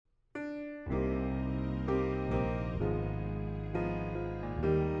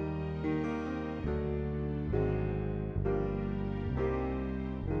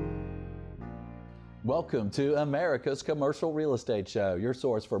Welcome to America's Commercial Real Estate Show, your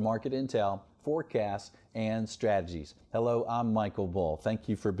source for market intel, forecasts, and strategies. Hello, I'm Michael Bull. Thank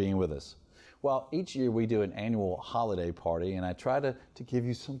you for being with us. Well, each year we do an annual holiday party, and I try to give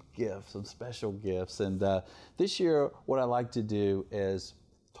you some gifts, some special gifts. And this year, what I like to do is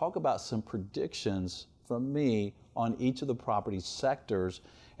talk about some predictions from me on each of the property sectors,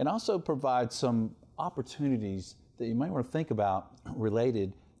 and also provide some opportunities that you might want to think about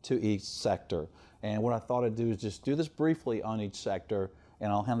related to each sector. And what I thought I'd do is just do this briefly on each sector,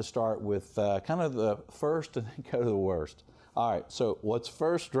 and I'll kind of start with kind of the first and then go to the worst. All right, so what's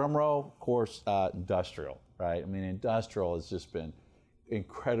first? Drum roll, of course, industrial, right? I mean, industrial has just been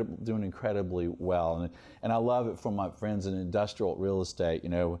doing incredibly well, and I love it from my friends in industrial real estate. You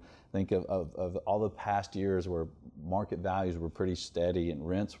know, think of all the past years where market values were pretty steady and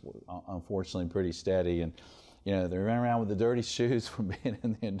rents were unfortunately pretty steady, and you know, they ran around with the dirty shoes from being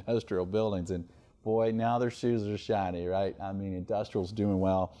in the industrial buildings, and boy, now their shoes are shiny, right? I mean, industrial's doing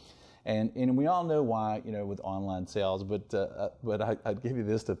well, and we all know why, you know, with online sales. But I'd give you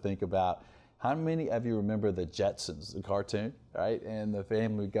this to think about. How many of you remember the Jetsons, the cartoon, right? And the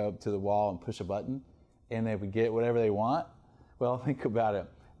family would go up to the wall and push a button, and they would get whatever they want. Well, think about it.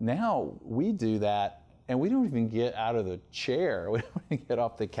 Now we do that, and we don't even get out of the chair. We don't even get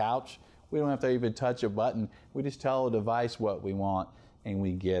off the couch. We don't have to even touch a button. We just tell the device what we want, and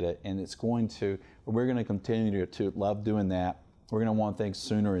we get it. And we're going to continue to love doing that. We're going to want things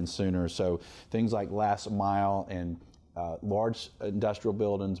sooner and sooner. So things like last mile and large industrial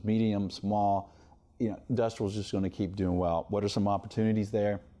buildings, medium, small, industrial is just going to keep doing well. What are some opportunities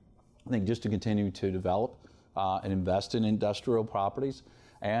there? I think just to continue to develop and invest in industrial properties.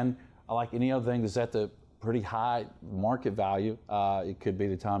 And like any other thing that's at the pretty high market value, it could be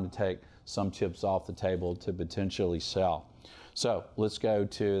the time to take some chips off the table to potentially sell. So let's go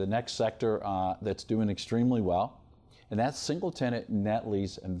to the next sector that's doing extremely well, and that's single tenant net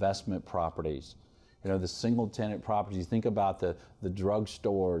lease investment properties. You know, the single tenant properties, think about the drug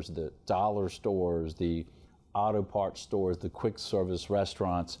stores, the dollar stores, the auto parts stores, the quick service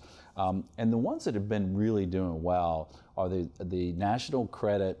restaurants, and the ones that have been really doing well are the national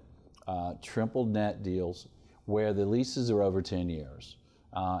credit triple net deals where the leases are over 10 years.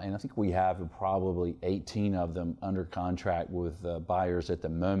 And I think we have probably 18 of them under contract with buyers at the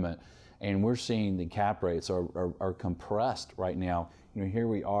moment. And we're seeing the cap rates are compressed right now. You know, here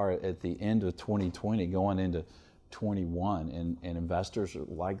we are at the end of 2020 going into 21, and investors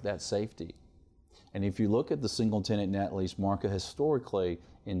like that safety. And if you look at the single tenant net lease market historically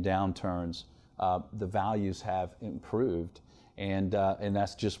in downturns, the values have improved, and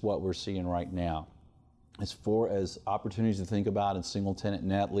that's just what we're seeing right now. As far as opportunities to think about in single tenant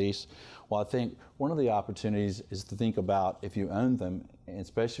net lease, well, I think one of the opportunities is to think about if you own them, and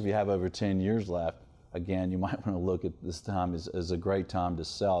especially if you have over 10 years left, again, you might want to look at this time as a great time to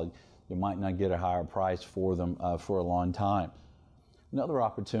sell. You might not get a higher price for them for a long time. Another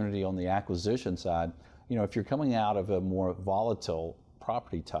opportunity on the acquisition side, you know, if you're coming out of a more volatile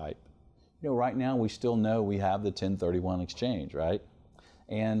property type, you know, right now we still know we have the 1031 exchange, right?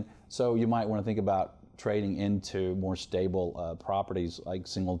 And so you might want to think about trading into more stable properties like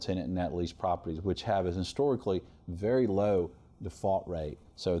single tenant net lease properties, which have a historically very low default rate.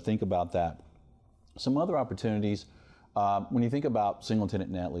 So think about that. Some other opportunities, when you think about single tenant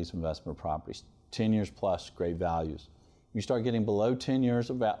net lease investment properties, 10 years plus, great values. You start getting below 10 years,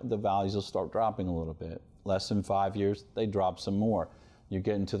 the values will start dropping a little bit. Less than 5 years, they drop some more. You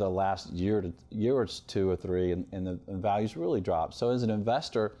get into the last year or two or three, and the values really drop. So as an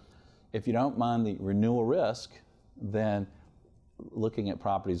investor, if you don't mind the renewal risk, then looking at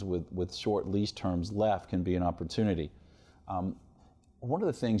properties with short lease terms left can be an opportunity. One of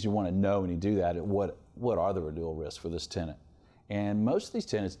the things you want to know when you do that is what are the renewal risks for this tenant? And most of these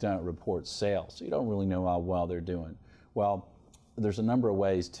tenants don't report sales, so you don't really know how well they're doing. Well, there's a number of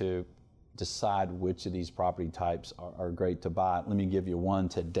ways to decide which of these property types are great to buy. Let me give you one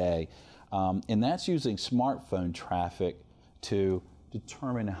today. And that's using smartphone traffic to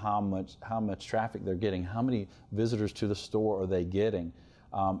determine how much traffic they're getting, how many visitors to the store are they getting,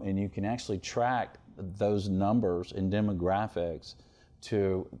 and you can actually track those numbers and demographics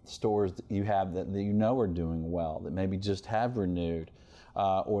to stores that you have that you know are doing well, that maybe just have renewed,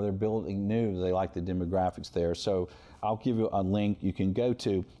 or they're building new. They like the demographics there. So I'll give you a link. You can go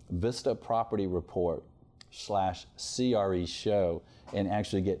to Vista Property Report /CRE show and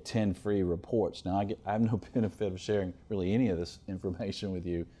actually get 10 free reports. Now I have no benefit of sharing really any of this information with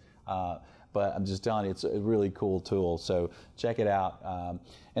you, but I'm just telling you it's a really cool tool, so check it out.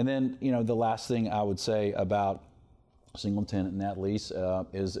 And then, you know, the last thing I would say about single tenant net lease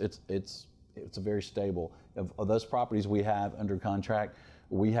is it's it's a very stable. Of those properties we have under contract,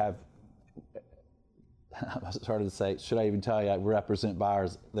 we have, I started to say, should I even tell you, I represent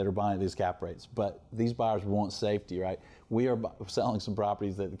buyers that are buying at these cap rates, but these buyers want safety, right? We are selling some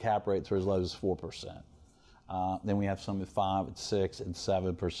properties that the cap rates are as low as 4%. Then we have some at 5%, and 6%, and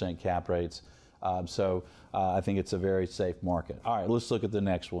 7% cap rates. So I think it's a very safe market. All right, let's look at the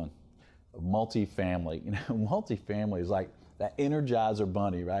next one. Multifamily. You know, multifamily is like that Energizer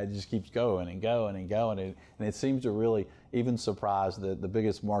bunny, right? It just keeps going and going and going. And it seems to really even surprise the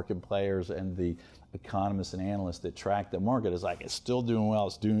biggest market players and the economists and analysts that track the market. Is like, it's still doing well,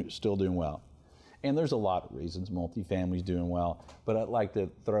 still doing well. And there's a lot of reasons multifamily is doing well, but I'd like to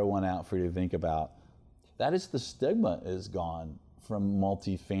throw one out for you to think about. That is, the stigma is gone from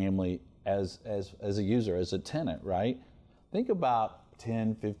multifamily as a user, as a tenant, right? Think about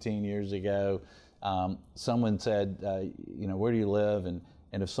 10, 15 years ago, someone said, you know, where do you live? And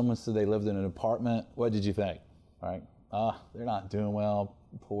if someone said they lived in an apartment, what did you think, right? They're not doing well,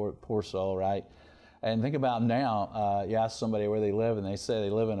 poor soul, right? And think about now, you ask somebody where they live and they say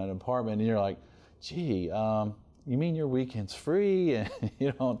they live in an apartment, and you're like, gee, you mean your weekend's free and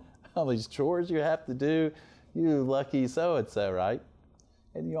you don't all these chores you have to do, you lucky so-and-so, right?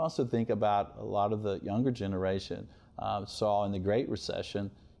 And you also think about a lot of the younger generation saw in the Great Recession,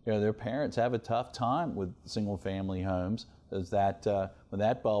 you know, their parents have a tough time with single-family homes as that when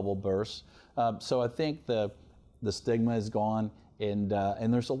that bubble bursts. So I think the stigma is gone, and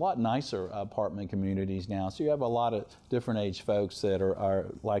there's a lot nicer apartment communities now. So you have a lot of different age folks that are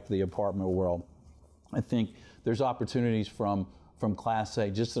like the apartment world. I think there's opportunities from Class A.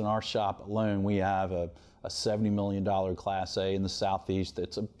 Just in our shop alone, we have a $70 million Class A in the Southeast.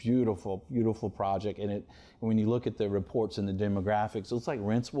 It's a beautiful, beautiful project. And when you look at the reports and the demographics, it looks like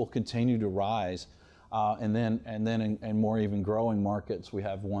rents will continue to rise. And then in more even growing markets, we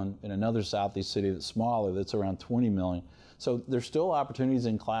have one in another Southeast city that's smaller, that's around 20 million. So there's still opportunities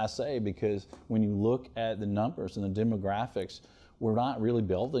in Class A, because when you look at the numbers and the demographics, we're not really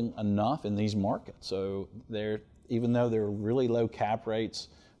building enough in these markets. So even though they're really low cap rates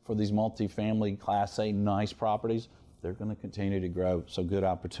for these multifamily Class A nice properties, they're going to continue to grow. So good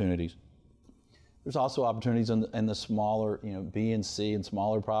opportunities. There's also opportunities in the smaller, you know, B and C and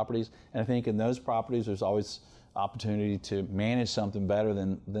smaller properties. And I think in those properties, there's always opportunity to manage something better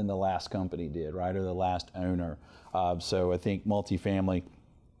than the last company did, right, or the last owner. So I think multifamily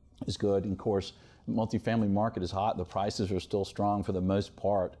is good. And of course, multifamily market is hot. The prices are still strong for the most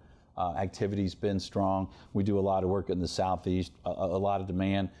part. Activity's been strong. We do a lot of work in the Southeast, a lot of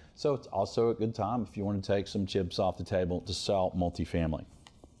demand. So it's also a good time if you want to take some chips off the table to sell multifamily.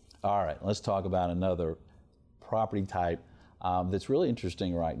 All right, let's talk about another property type that's really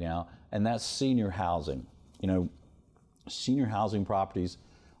interesting right now, and that's senior housing. You know, senior housing properties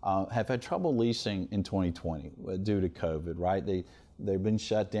have had trouble leasing in 2020 due to COVID, right? They've been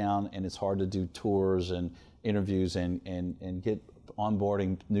shut down, and it's hard to do tours and interviews and get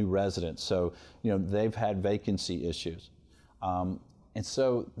onboarding new residents. So, you know, they've had vacancy issues. And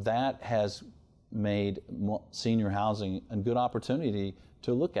so that has made senior housing a good opportunity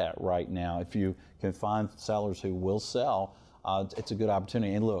to look at right now. If you can find sellers who will sell, it's a good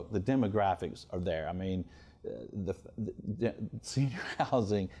opportunity. And look, the demographics are there. I mean, the senior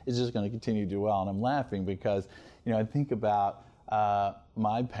housing is just going to continue to do well. And I'm laughing because, you know, I think about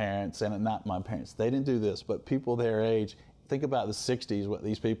my parents, and not my parents, they didn't do this, but people their age. Think about the 60s, what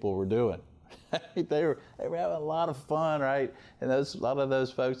these people were doing. They were having a lot of fun, right? And a lot of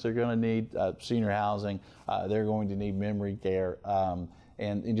those folks are going to need senior housing. They're going to need memory care.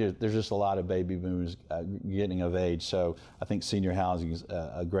 And there's just a lot of baby boomers getting of age. So I think senior housing is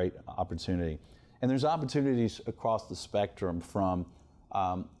a great opportunity. And there's opportunities across the spectrum from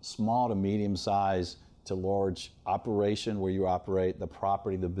small to medium size to large operation, where you operate the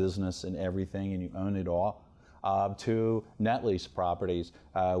property, the business, and everything, and you own it all. To net lease properties.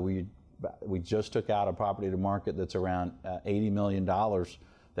 We just took out a property to market that's around $80 million.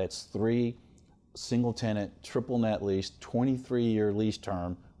 That's 3 single tenant, triple net lease, 23-year lease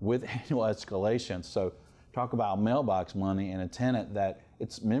term with annual escalations. So talk about mailbox money, and a tenant that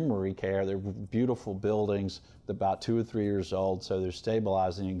it's memory care. They're beautiful buildings, they're about 2 or 3 years old, so they're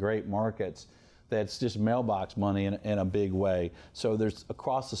stabilizing in great markets. That's just mailbox money in a big way. So there's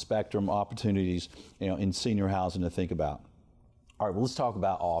across the spectrum opportunities, you know, in senior housing to think about. All right, well, let's talk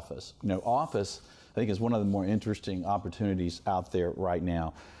about office. You know, office, I think, is one of the more interesting opportunities out there right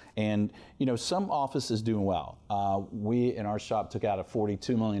now. And, you know, some offices doing well. We, in our shop, took out a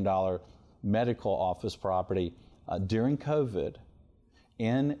 $42 million medical office property during COVID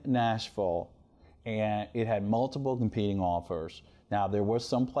in Nashville, and it had multiple competing offers. Now, there were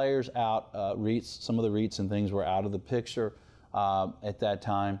some players out, REITs, some of the REITs and things were out of the picture at that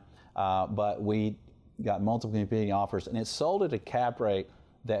time, but we got multiple competing offers, and it sold at a cap rate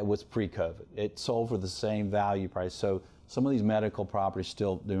that was pre-COVID. It sold for the same value price, so some of these medical properties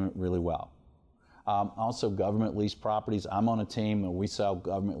still doing really well. Also, government lease properties. I'm on a team and we sell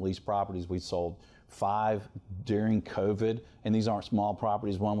government lease properties. We sold 5 during COVID, and these aren't small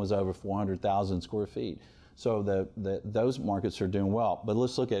properties. One was over 400,000 square feet. So those markets are doing well. But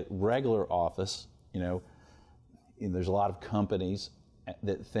let's look at regular office. There's a lot of companies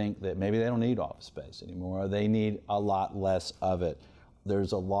that think that maybe they don't need office space anymore, or they need a lot less of it.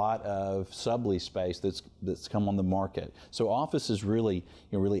 There's a lot of sublease space that's come on the market. So office is really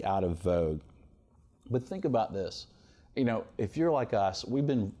out of vogue. But think about this. If you're like us, we've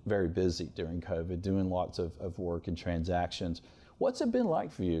been very busy during COVID, doing lots of work and transactions. What's it been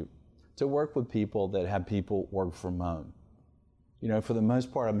like for you to work with people that have people work from home? For the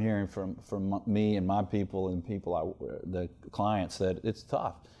most part, I'm hearing from me and my people and the clients, that it's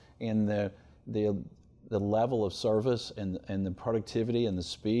tough. And the level of service and the productivity and the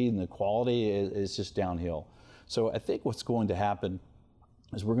speed and the quality is just downhill. So I think what's going to happen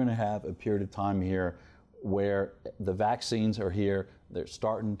is we're going to have a period of time here where the vaccines are here. They're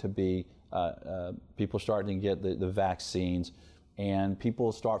starting to be, people starting to get the vaccines, and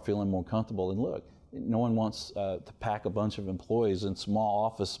people start feeling more comfortable. And look, no one wants to pack a bunch of employees in small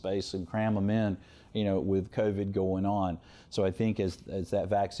office space and cram them in, with COVID going on. So I think as that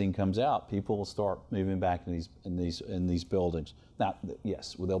vaccine comes out, people will start moving back in these buildings. Now,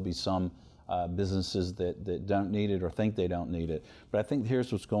 yes, there'll be some businesses that don't need it or think they don't need it. But I think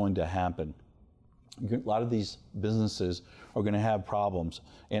here's what's going to happen. A lot of these businesses are going to have problems.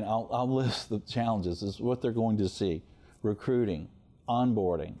 And I'll list the challenges. This is what they're going to see: recruiting,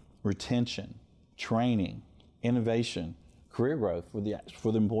 onboarding, retention, training, innovation, career growth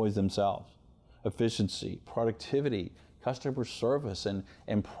for the employees themselves, efficiency, productivity, customer service,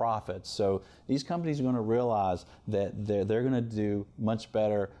 and profits. So these companies are going to realize that they're going to do much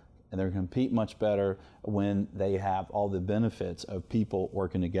better, and they're going to compete much better when they have all the benefits of people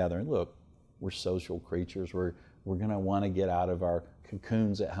working together. And look, we're social creatures. We're going to want to get out of our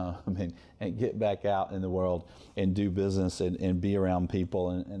cocoons at home and get back out in the world and do business and be around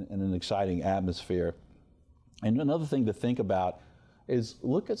people in an exciting atmosphere. And another thing to think about is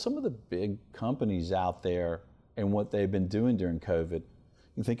look at some of the big companies out there and what they've been doing during COVID.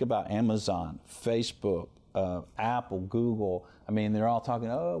 You think about Amazon, Facebook, Apple, Google. I mean, they're all talking,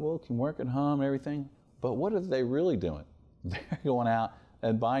 can work at home and everything. But what are they really doing? They're going out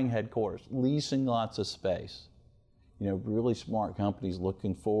and buying headquarters, leasing lots of space. Really smart companies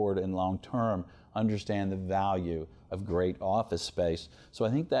looking forward and long term understand the value of great office space. So I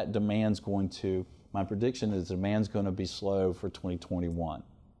think that my prediction is demand's going to be slow for 2021,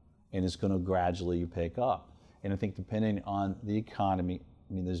 and it's going to gradually pick up. And I think depending on the economy,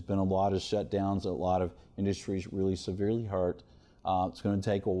 there's been a lot of shutdowns, a lot of industries really severely hurt. It's going to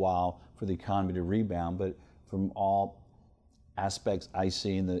take a while for the economy to rebound, but from all aspects I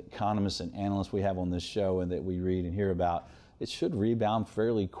see in the economists and analysts we have on this show and that we read and hear about, it should rebound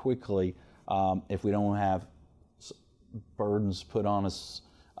fairly quickly if we don't have burdens put on us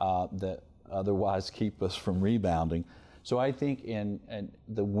that otherwise keep us from rebounding. So I think in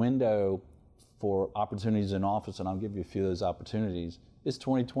the window for opportunities in office, and I'll give you a few of those opportunities, is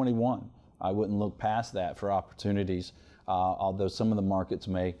 2021. I wouldn't look past that for opportunities, although some of the markets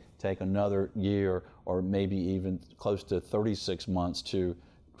may take another year or maybe even close to 36 months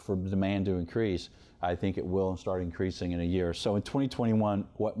for demand to increase. I think it will start increasing in a year. So in 2021,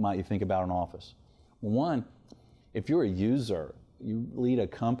 what might you think about an office? One, if you're a user, you lead a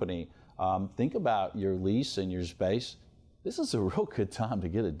company, think about your lease and your space. This is a real good time to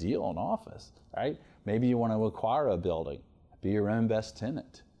get a deal on office, right? Maybe you want to acquire a building, be your own best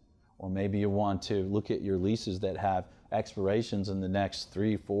tenant. Or maybe you want to look at your leases that have expirations in the next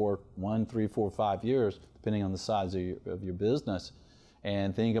 3, 4, 5 years, depending on the size of your business,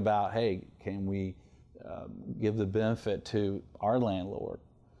 and think about, hey, can we give the benefit to our landlord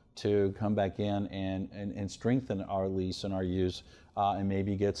to come back in and strengthen our lease and our use and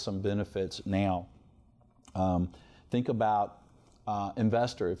maybe get some benefits now. Think about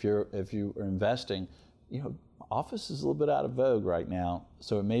investor. If you are investing, office is a little bit out of vogue right now,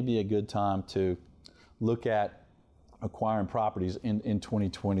 so it may be a good time to look at acquiring properties in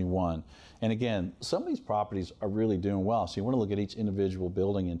 2021. And again, some of these properties are really doing well, so you want to look at each individual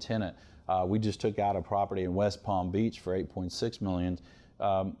building and tenant. We just took out a property in West Palm Beach for $8.6 million.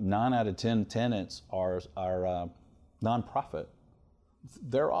 9 out of 10 tenants are nonprofit.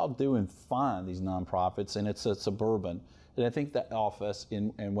 They're all doing fine, these nonprofits, and it's a suburban. and I think the office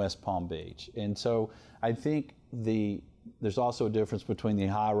in West Palm Beach. And so I think there's also a difference between the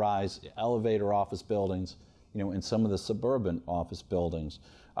high-rise elevator office buildings, and some of the suburban office buildings.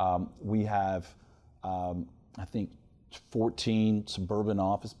 We have, I think, 14 suburban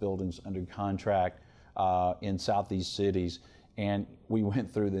office buildings under contract in Southeast cities, and we went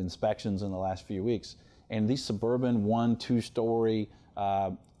through the inspections in the last few weeks. And these suburban 1-2-story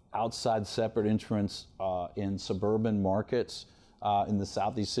outside separate entrance in suburban markets in the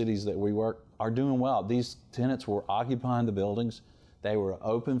Southeast cities that we work are doing well. These tenants were occupying the buildings. They were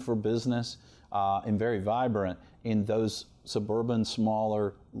open for business and very vibrant in those suburban,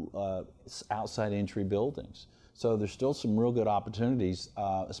 smaller, outside entry buildings. So there's still some real good opportunities,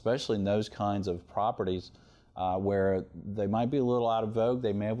 especially in those kinds of properties where they might be a little out of vogue.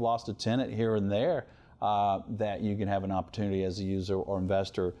 They may have lost a tenant here and there, that you can have an opportunity as a user or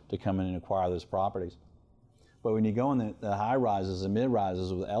investor to come in and acquire those properties. But when you go in the high rises and mid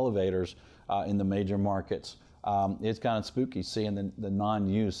rises with elevators in the major markets, it's kind of spooky seeing the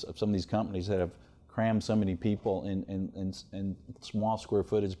non-use of some of these companies that have crammed so many people in small square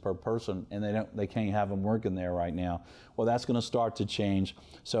footage per person, and they can't have them working there right now. Well, that's going to start to change.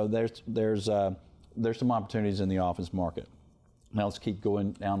 So there's some opportunities in the office market. Now let's keep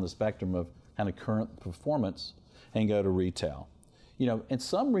going down the spectrum of kind of current performance and go to retail. And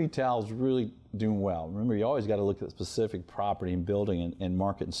some retail is really doing well. Remember, you always got to look at the specific property and building and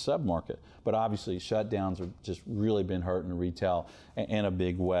market and sub-market. But obviously, shutdowns have just really been hurting retail in a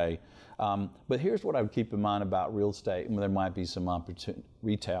big way. But here's what I would keep in mind about real estate, and where there might be some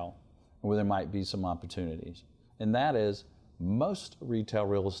retail, and where there might be some opportunities. And that is, most retail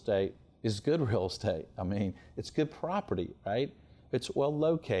real estate is good real estate. I mean, it's good property, right? It's well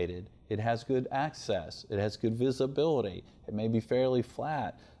located. It has good access. It has good visibility. It may be fairly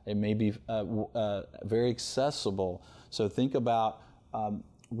flat. It may be very accessible. So think about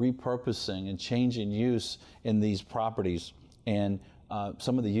repurposing and changing use in these properties. And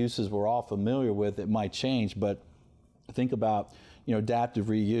some of the uses we're all familiar with, it might change, but think about adaptive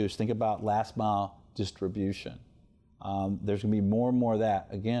reuse. Think about last mile distribution. There's going to be more and more of that.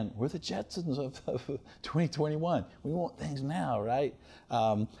 Again, we're the Jetsons of 2021. We want things now, right?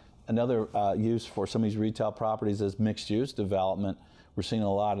 Another use for some of these retail properties is mixed-use development. We're seeing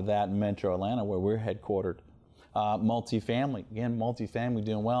a lot of that in Metro Atlanta, where we're headquartered. Multifamily, again, multifamily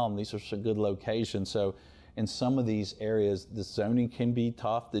doing well, and these are some good locations. So in some of these areas, the zoning can be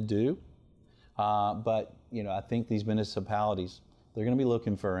tough to do, but I think these municipalities, they're going to be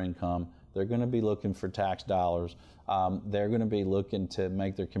looking for income. They're going to be looking for tax dollars. They're going to be looking to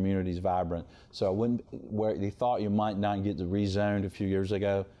make their communities vibrant. So where you thought you might not get rezoned a few years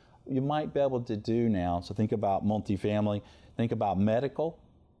ago, you might be able to do now. So think about multifamily, think about medical,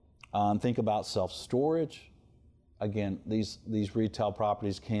 think about self-storage. Again, these retail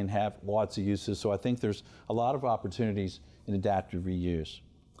properties can have lots of uses. So I think there's a lot of opportunities in adaptive reuse.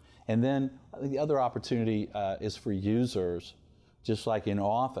 And then the other opportunity is for users, just like in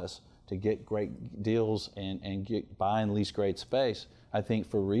office, to get great deals and buy and lease great space. I think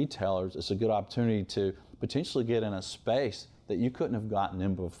for retailers, it's a good opportunity to potentially get in a space that you couldn't have gotten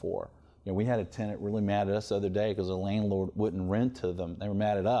in before. We had a tenant really mad at us the other day because the landlord wouldn't rent to them. They were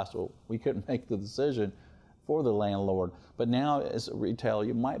mad at us. Well, we couldn't make the decision for the landlord. But now as a retailer,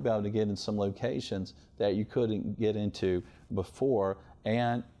 you might be able to get in some locations that you couldn't get into before,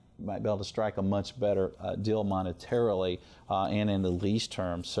 and might be able to strike a much better deal monetarily and in the lease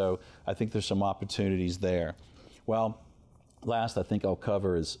term. So I think there's some opportunities there. Well, last I think I'll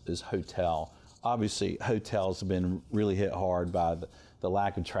cover is hotel. Obviously, hotels have been really hit hard by the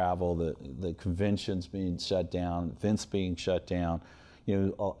lack of travel, the conventions being shut down, events being shut down.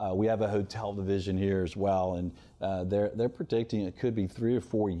 We have a hotel division here as well, and they're predicting it could be 3 or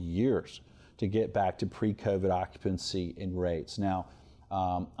 4 years to get back to pre-COVID occupancy and rates. Now,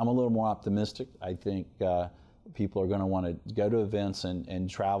 I'm a little more optimistic. I think people are going to want to go to events and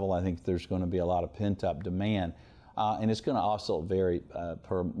travel. I think there's going to be a lot of pent-up demand. And it's going to also vary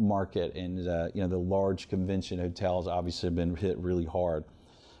per market. And the large convention hotels obviously have been hit really hard.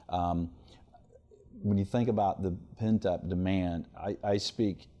 When you think about the pent-up demand, I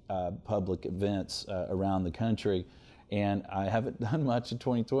speak public events around the country, and I haven't done much in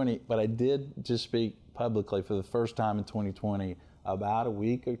 2020, but I did just speak publicly for the first time in 2020 about a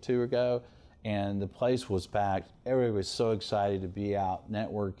week or two ago, and the place was packed. Everybody was so excited to be out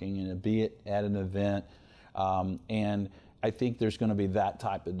networking and to be at an event, and I think there's going to be that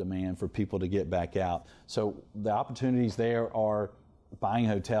type of demand for people to get back out. So the opportunities there are buying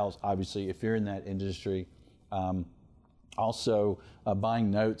hotels, obviously, if you're in that industry. Also,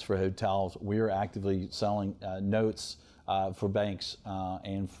 buying notes for hotels. We're actively selling notes for banks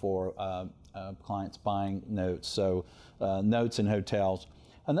and for clients buying notes. So notes in hotels.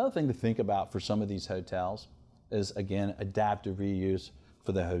 Another thing to think about for some of these hotels is, again, adaptive reuse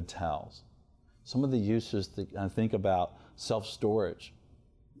for the hotels. Some of the uses that I think about: self-storage.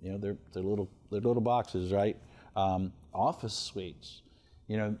 You know, they're little boxes, right? Office suites.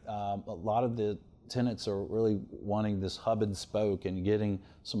 You know, a lot of the tenants are really wanting this hub and spoke and getting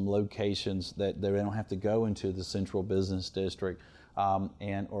some locations that they don't have to go into the central business district,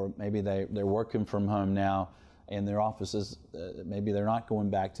 or maybe they're working from home now, and their offices, maybe they're not going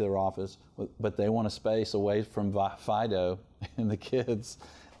back to their office, but they want a space away from Fido and the kids.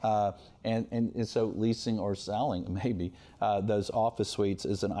 And so leasing or selling maybe those office suites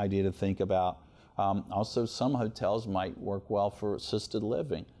is an idea to think about. Also, some hotels might work well for assisted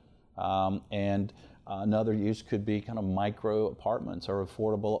living. And another use could be kind of micro apartments or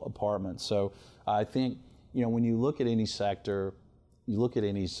affordable apartments. So I think, you know, when you look at any sector, you look at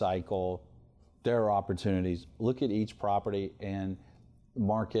any cycle, there are opportunities. Look at each property and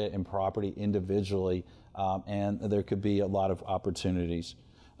market and property individually, and there could be a lot of opportunities.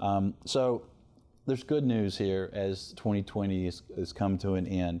 So there's good news here as 2020 has come to an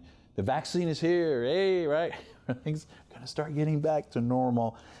end. The vaccine is here, hey, right? Things are going to start getting back to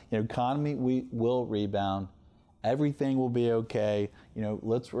normal. You know, economy, we will rebound. Everything will be okay. You know,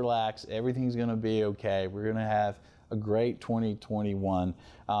 let's relax. Everything's going to be okay. We're going to have a great 2021.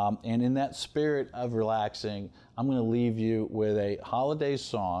 And in that spirit of relaxing, I'm going to leave you with a holiday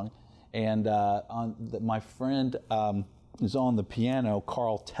song. And my friend is on the piano,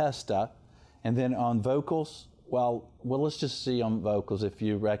 Carl Testa. And then on vocals, well, let's just see on vocals if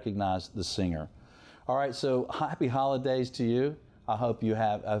you recognize the singer. All right, so happy holidays to you. I hope you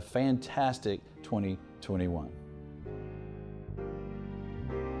have a fantastic 2021.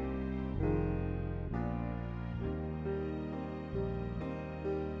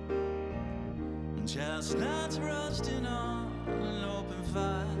 Chestnuts roasting on an open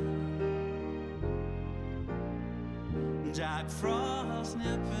fire, Jack Frost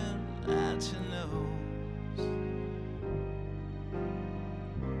nipping at your nose,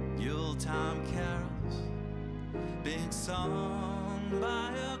 Yuletime carols being sung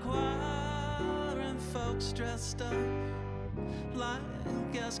by a choir, and folks dressed up like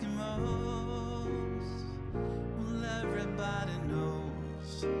Eskimos. Well, everybody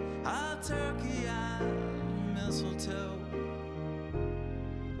knows a turkey and mistletoe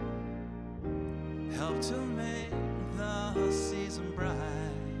help to make the season bright,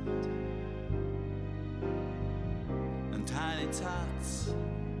 and tiny tots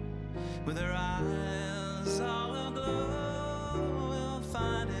with their eyes all aglow will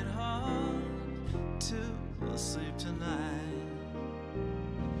find it hard to sleep tonight.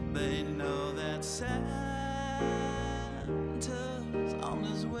 They know that Santa's on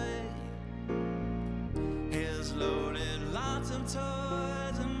his way. He's loaded lots of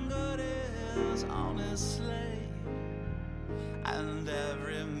toys and goodies on his sleigh, and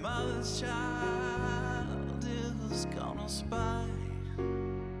every mother's child is gonna spy.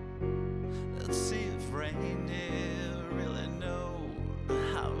 Let's see if reindeer really know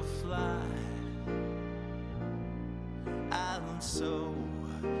how to fly. And so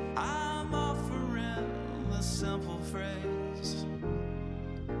I'm offering the simple phrase,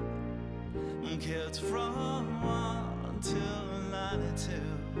 kids from 1 till 92.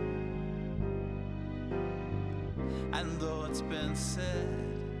 And though it's been said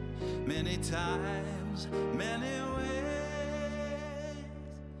many times, many ways,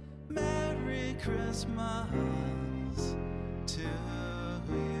 Merry Christmas to you.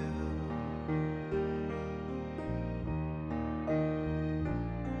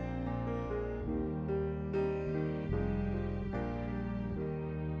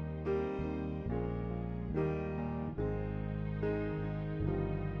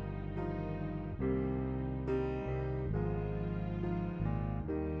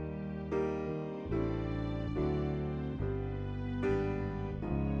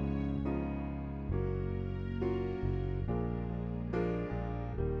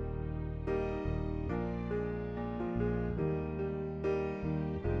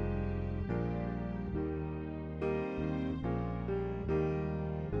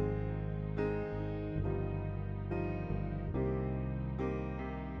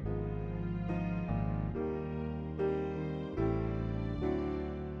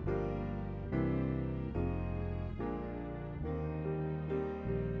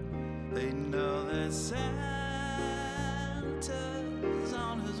 They know that Santa's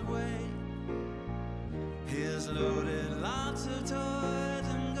on his way. He's loaded lots of toys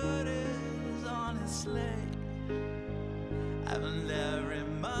and goodies on his sleigh,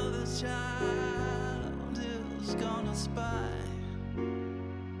 this child is gonna spy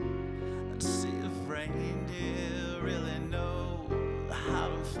and see if reindeer really know how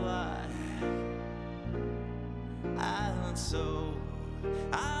to fly. And so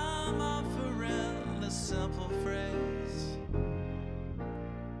I'm offering a simple phrase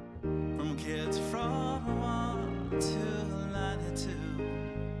from kids from 1 to 92.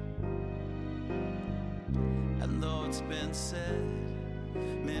 And though it's been said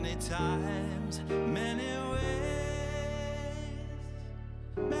many times, many ways,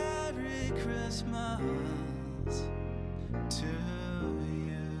 Merry Christmas to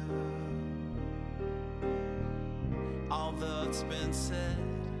you. Although it's been said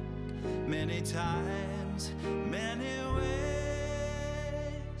many times, many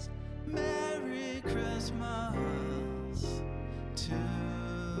ways, Merry Christmas to you.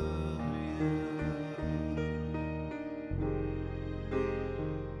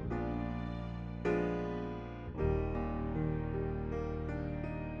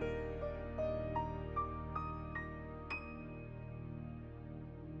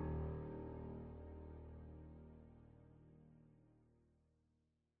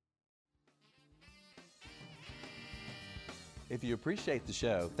 If you appreciate the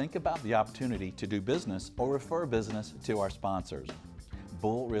show, think about the opportunity to do business or refer business to our sponsors.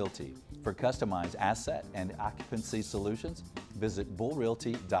 Bull Realty. For customized asset and occupancy solutions, visit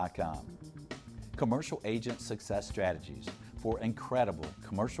bullrealty.com. Commercial Agent Success Strategies. For incredible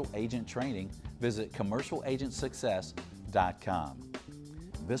commercial agent training, visit commercialagentsuccess.com.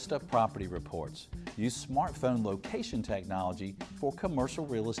 Vista Property Reports. Use smartphone location technology for commercial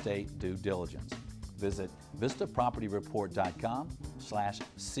real estate due diligence. Visit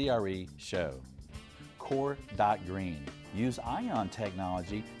vistapropertyreport.com/CRE show. Core.Green. Use ion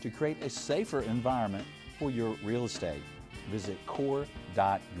technology to create a safer environment for your real estate. Visit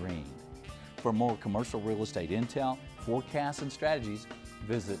Core.Green. For more commercial real estate intel, forecasts, and strategies,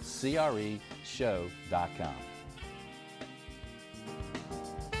 visit CREshow.com.